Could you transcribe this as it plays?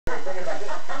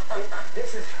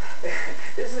This is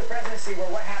this is a presidency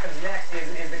where what happens next is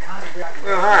the constant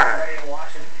preoccupation in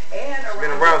Washington and around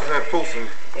been a while since I posted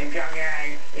in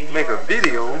Pyongyang. Make a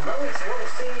video. What we've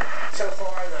seen so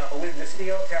far, with the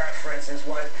steel tariffs, for instance,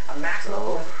 was a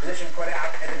maximum position put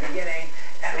out at the beginning.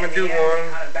 I'm gonna do one.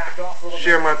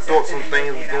 Share my thoughts on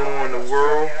things that's going on in the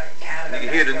world. You can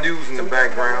hear the news in the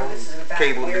background,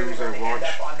 cable news I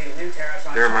watch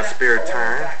during my spare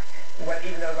time. But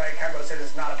even though Larry Kudlow says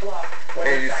it's not a bluff,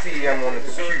 and you see I'm on the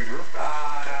computer,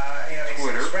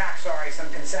 Twitter. Some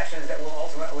concessions that will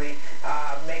ultimately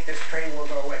make this trade war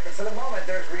go away. But for the moment,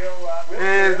 there's real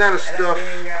and it's not a stuff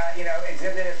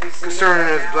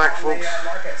concerning us black folks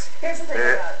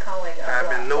that I've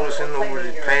been noticing over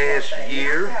the past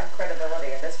year,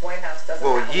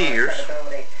 well, years.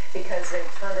 Because they've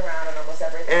turned around on almost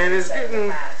everything. And it's getting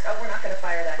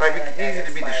like easy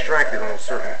to be distracted on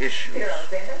certain issues.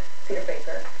 Peter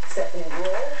Baker, Stephanie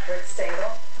Rule, Rick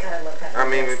Stengel. I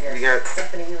mean, we got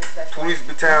police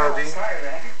brutality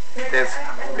that's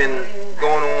been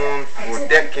going on for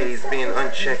decades, being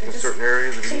unchecked in certain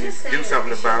areas, and we need to do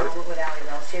something about it.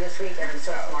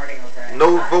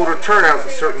 No voter turnouts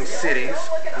in certain cities,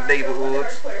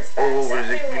 neighborhoods, all over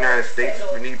the United States.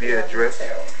 We need to be addressed.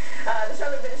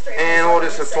 And all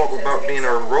this talk about being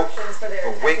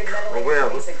awake, or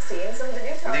whatever.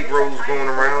 Negroes going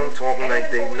around talking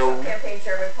like they know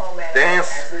the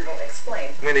answer.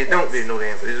 When they don't, they know the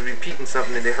answer. They're just repeating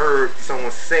something that they heard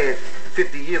someone said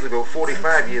 50 years ago,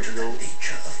 45 years ago.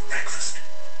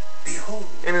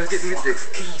 And it's getting ridiculous.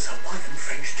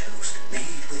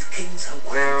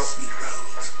 Now,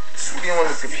 being on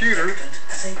the computer,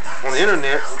 on the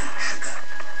internet,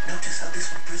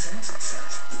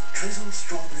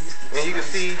 and you can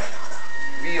see,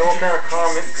 read all kind of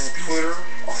comments on Twitter,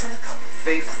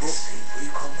 Facebook,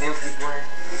 Instagram.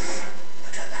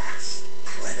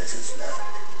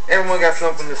 Everyone got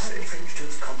something to say.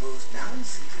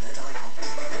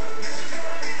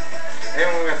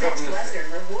 Everyone got something to say.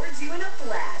 Western rewards you in a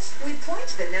flash with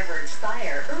points that never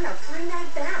expire. Earn a free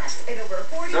night fast at over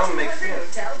 4,200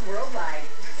 hotels worldwide.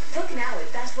 Book now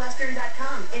at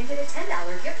bestwestern.com and get a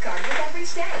 $10 gift card with every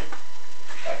stay.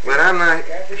 But I'm not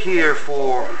here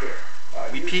for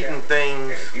repeating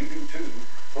things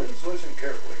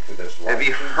that we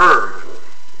heard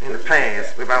in the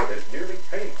past without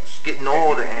getting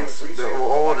all the answers,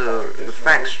 all the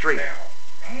facts straight.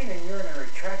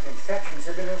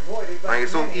 Like,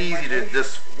 it's so easy to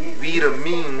just read a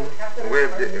meme where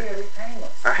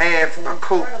a half a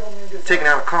quote taken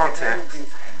out of context and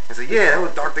say, yeah, that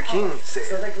was Dr. King said.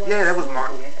 Yeah, that was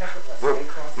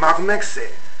Malcolm X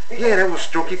said. Yeah, that was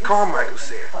Stokely Carmichael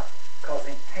said.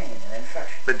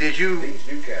 But did you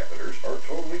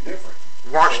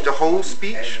watch the whole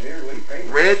speech?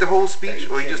 Read the whole speech?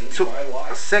 Or you just took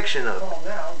a section of it?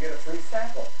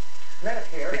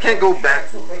 We can't go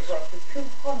backwards.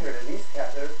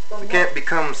 We can't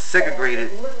become segregated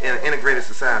in an integrated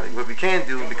society. What we can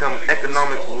do is become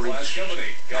economically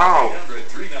powerful.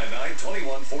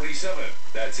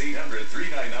 That's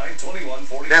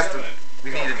 800-399-2147. That's what we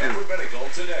need to do.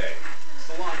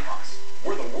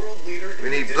 We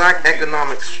need black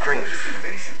economic strength.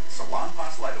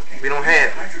 We don't have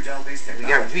it. We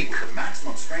got weak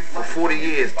for 40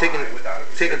 years, taking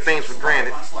things for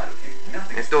granted.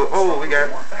 And so, we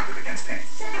got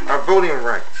our voting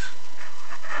rights.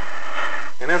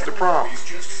 And that's the problem.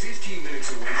 Just 15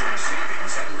 minutes away from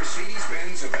savings at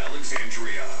Mercedes-Benz of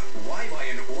Alexandria. Why buy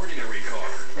an ordinary car?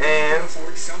 And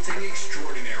afford something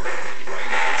extraordinary. Right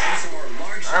now, choose from our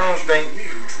large I don't think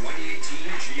new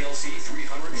 2018 GLC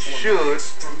 300 should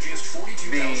from just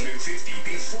 $42,050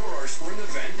 before our spring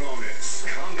event bonus.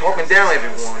 talking down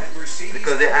everyone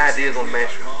because their ideas don't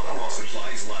match.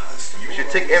 We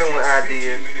should take everyone's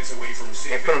ideas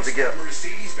and put them together.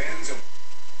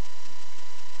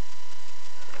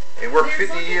 It worked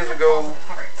 50 years ago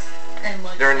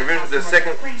during the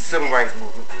second civil rights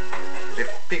movement.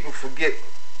 If people forget,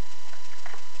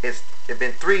 it's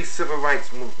been 3 civil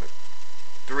rights movements.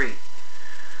 3.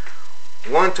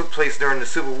 One took place during the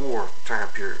Civil War time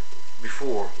period,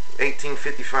 before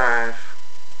 1855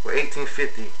 or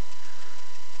 1850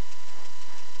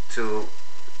 to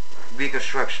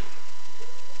Reconstruction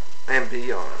and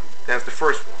beyond. That's the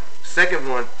first one. Second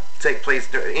one take place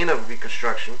during the end of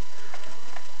Reconstruction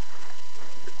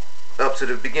up to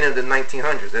the beginning of the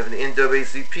 1900s. After the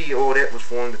NAACP, all that was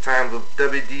formed the times of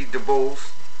W.D. Du Bois,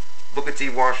 Booker T.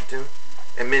 Washington,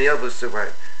 and many others civil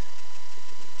rights.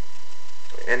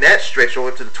 And that stretched over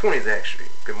to the 20s actually,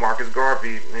 because Marcus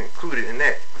Garvey included in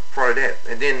that, part of that.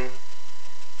 And then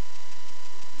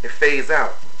it fades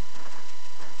out.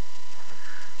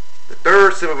 The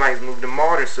third civil rights movement, the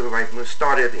modern civil rights movement,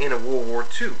 started at the end of World War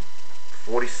II,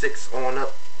 46 on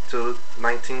up to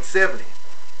 1970.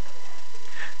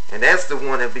 And that's the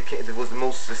one that was the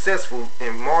most successful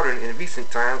in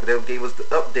recent times, that gave us the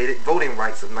updated voting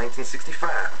rights of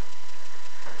 1965.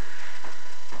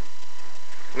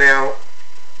 Now,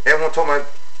 everyone talking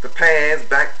about the past,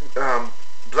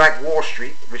 Black Wall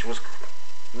Street, which was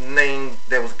named,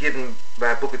 that was given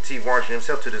by Booker T. Washington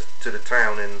himself to the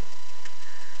town in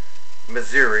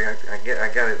Missouri. I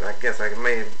guess I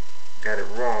may have got it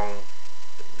wrong,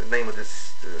 the name of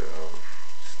this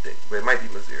state, but it might be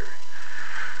Missouri.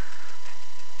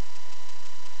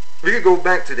 We could go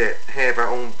back to that, have our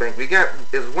own bank.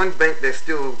 There's one bank that's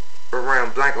still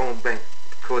around, black-owned bank,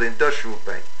 called the Industrial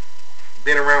Bank.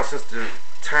 Been around since the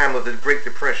time of the Great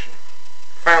Depression.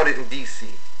 Founded in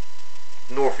D.C.,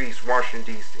 Northeast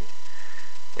Washington, D.C.,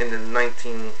 in the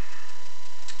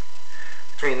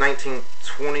between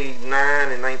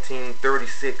 1929 and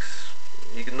 1936.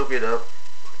 You can look it up.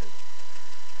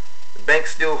 The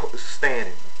bank's still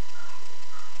standing.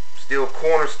 Still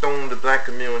cornerstone of the black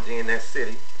community in that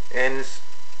city. And its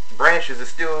branches are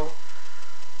still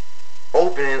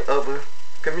open in other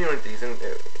communities in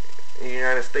the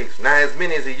United States. Not as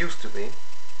many as it used to be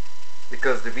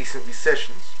because of the recent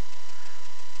recessions,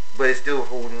 but it's still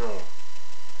holding on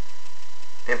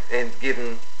and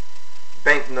giving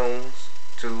bank loans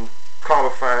to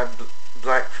qualified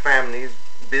black families,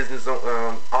 business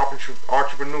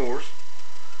entrepreneurs.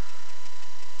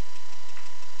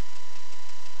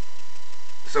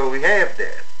 So we have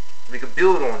that. We could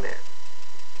build on that.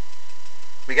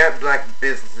 We got black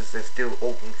businesses that's still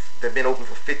open, that have been open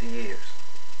for 50 years.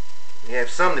 We have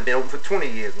some that have been open for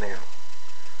 20 years now.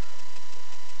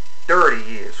 30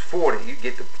 years, 40, you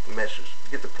get the message,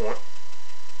 you get the point.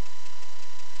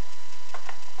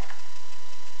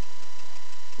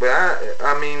 But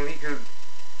I mean, we could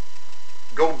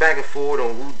go back and forth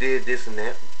on who did this and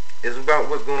that. It's about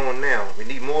what's going on now. We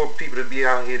need more people to be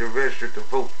out here to register to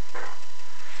vote.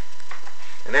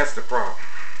 And that's the problem.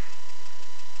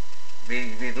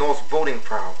 We lost voting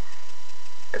power.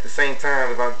 At the same time,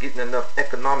 without getting enough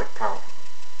economic power.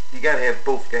 You gotta have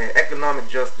both. You gotta have economic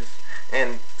justice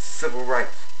and civil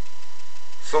rights.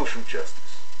 Social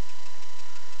justice.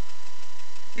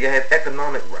 You gotta have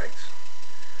economic rights.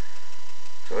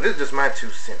 So this is just my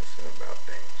 2 cents about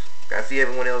things. I see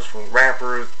everyone else, from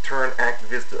rappers, turned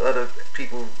activists, to other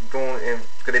people going, and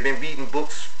because they've been reading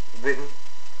books written.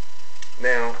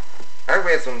 Now, I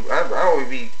always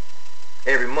read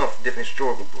every month different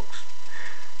historical books.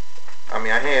 I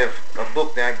mean, I have a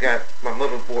book that my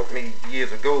mother bought me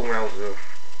years ago when I was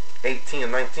 18 or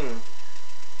 19.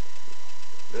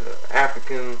 The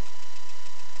African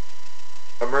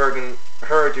American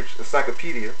Heritage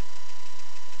Encyclopedia.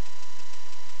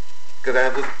 Because I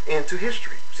was into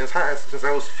history since I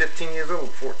was 15 years old,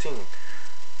 14.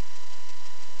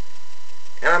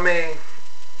 And I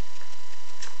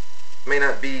may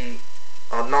not be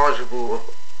knowledgeable of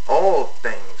all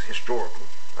things historical,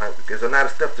 right? Because there's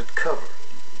not stuff to cover.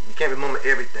 You can't remember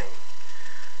everything.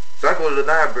 So I go to the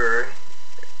library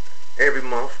every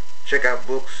month, check out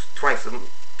books. Twice a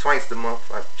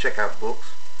month I check out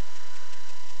books,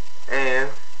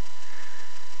 and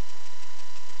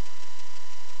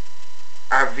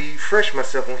I refresh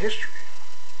myself on history.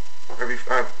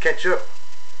 I catch up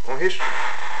on history.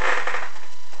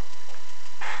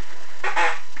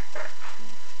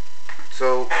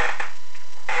 So,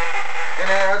 and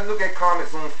I look at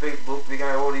comments on Facebook. We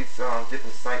got all these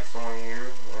different sites on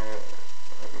here. I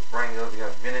can bring up. We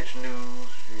got Vintage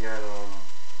News. We got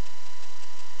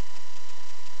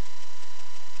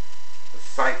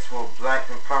sites for black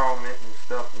empowerment and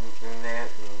stuff and that.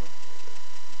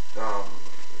 And,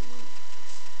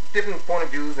 different point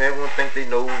of views. And everyone think they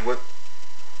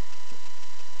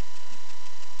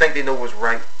know what's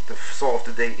right to solve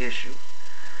today's issues.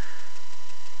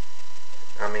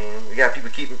 I mean, we got people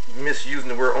keep misusing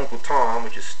the word Uncle Tom,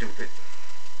 which is stupid.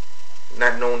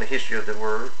 Not knowing the history of the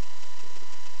word.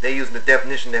 They're using the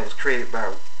definition that was created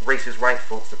by racist white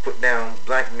folks to put down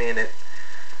black men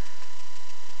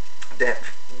that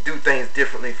do things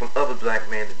differently from other black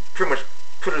men, to pretty much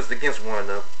put us against one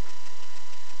another.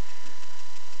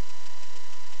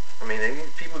 I mean,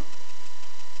 people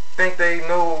think they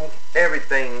know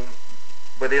everything,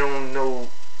 but they don't know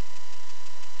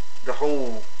the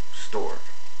whole story.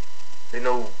 They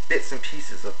know bits and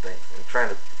pieces of things and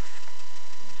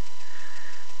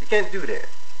you can't do that.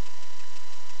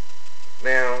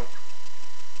 Now,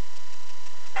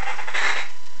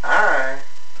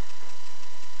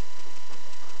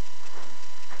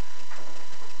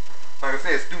 like I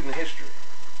said, student history.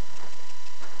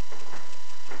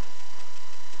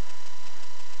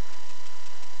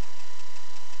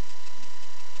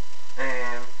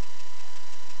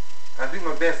 do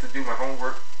my best to do my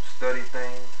homework, study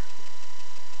things.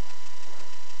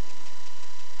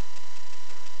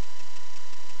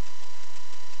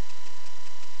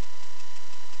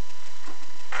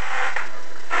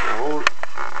 Hold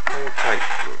tight.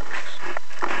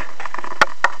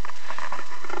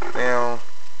 Now,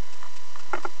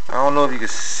 I don't know if you can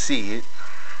see it.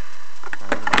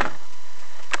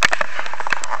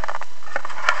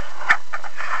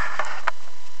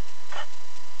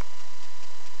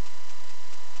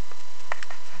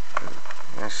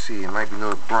 Let's see, it might be a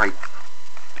little bright.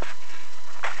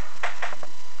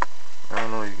 I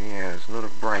don't know, yeah, it's a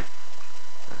little bright.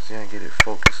 Let's see if I can get it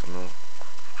focused a little.